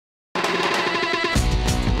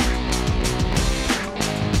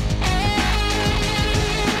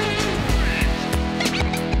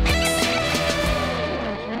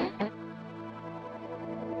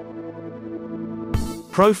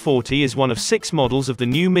PRO-40 is one of 6 models of the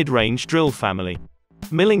new mid-range drill family.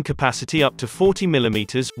 Milling capacity up to 40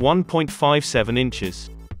 mm, 1.57 inches.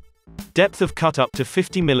 Depth of cut up to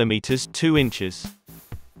 50 mm, 2 inches.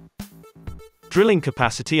 Drilling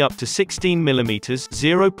capacity up to 16 mm,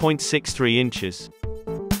 0.63 inches.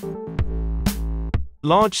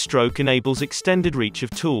 Large stroke enables extended reach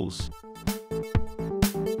of tools.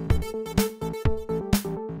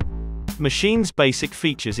 Machine's basic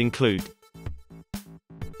features include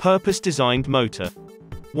purpose-designed motor,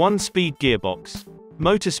 1-speed gearbox,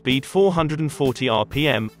 motor speed 440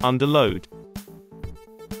 rpm, under load,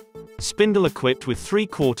 spindle equipped with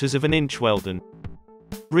 3/4 inch weldon,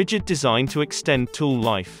 rigid design to extend tool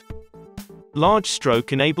life, large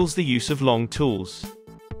stroke enables the use of long tools,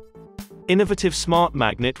 innovative smart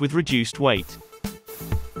magnet with reduced weight.